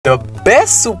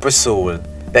best Super Soul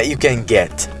that you can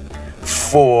get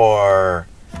for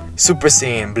Super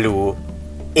Saiyan Blue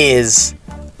is,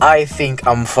 I think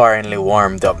I'm finally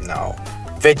warmed up now,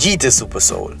 Vegeta Super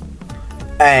Soul.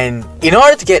 And in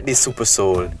order to get this Super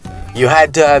Soul, you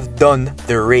had to have done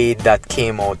the raid that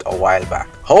came out a while back.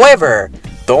 However,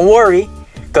 don't worry,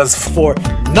 because for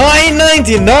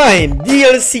 $9.99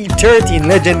 DLC 13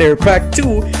 Legendary Pack 2,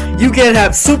 you can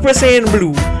have Super Saiyan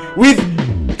Blue with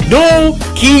no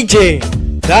keychain.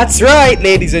 That's right,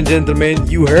 ladies and gentlemen,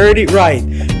 you heard it right.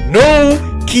 No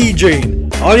keychain.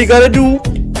 All you gotta do,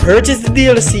 purchase the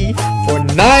DLC for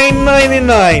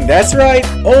 $9.99. That's right,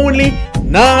 only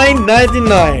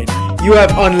 $9.99. You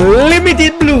have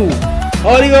unlimited blue.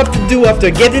 All you have to do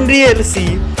after getting the DLC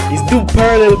is do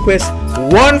Parallel Quest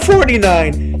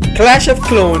 149, Clash of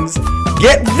Clones,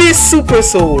 get this Super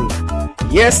Soul.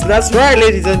 Yes, that's right,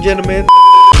 ladies and gentlemen.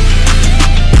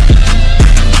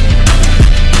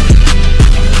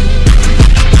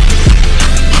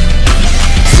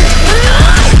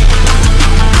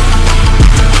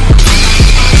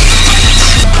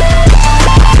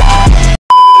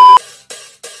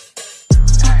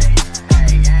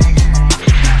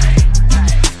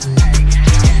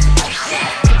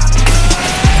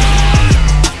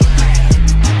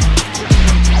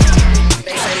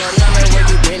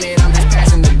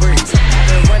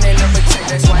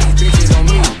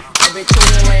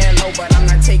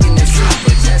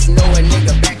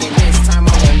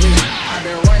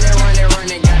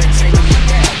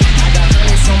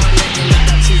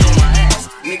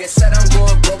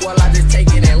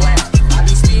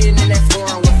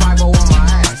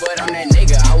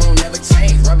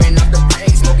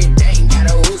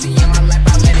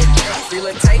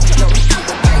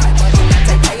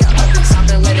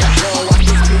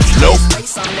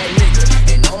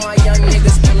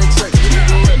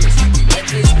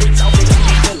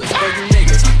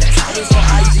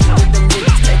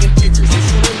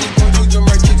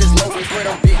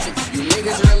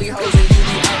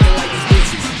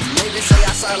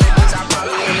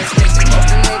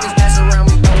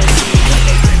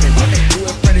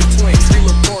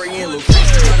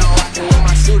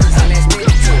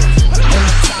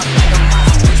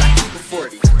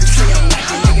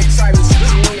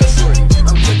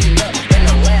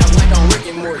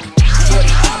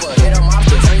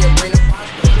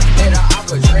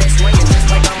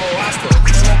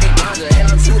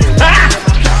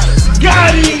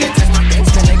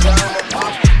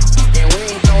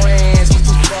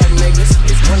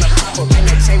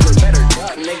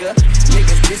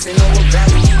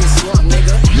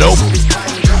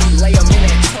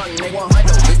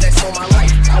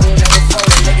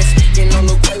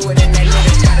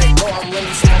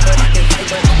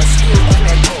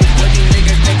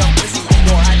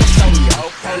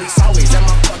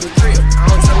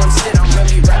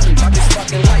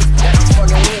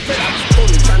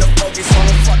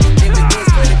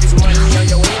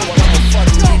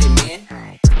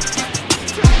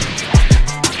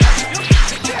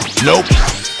 Nope.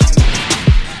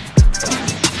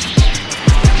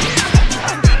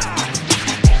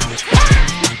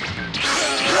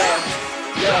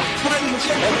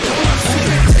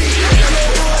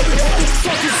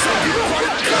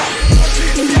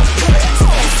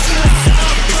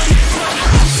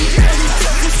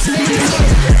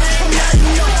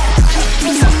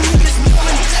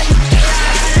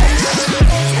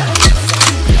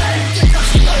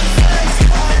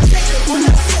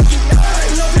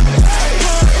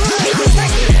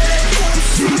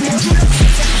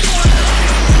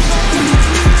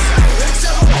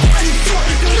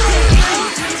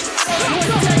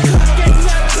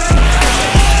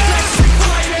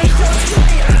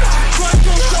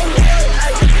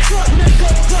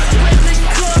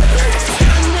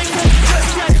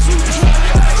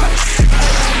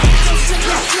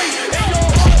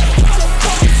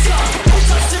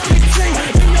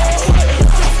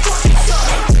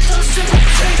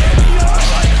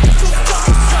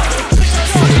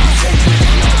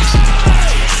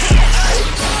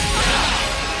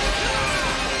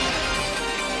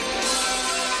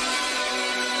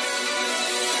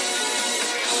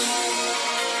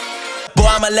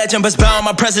 I'm a legend, but bound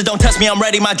my presence. Don't test me, I'm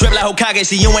ready. My drip like Rah Kage.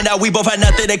 See you and I, we both had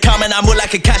nothing in common. I move like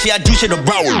Kakashi, I do shit to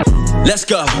bro. Let's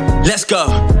go, let's go.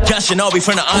 Young Shinobi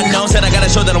from the unknown. Said I gotta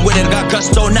show that I'm with it. I got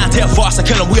gusto, not tell false. I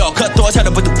kill them, we all cut throats. Had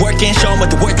to put the work in, show them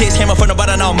what the work is. Came up from the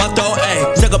bottom, now I'm up though.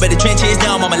 Ayy, stuck up at the trenches,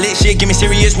 now I'm on my lit shit. Give me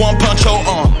serious, one punch, show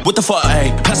on. What the fuck,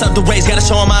 ayy? Pass up the race, gotta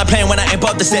show 'em I'm playing when I ain't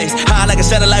above the stakes. High like a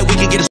satellite, we can get a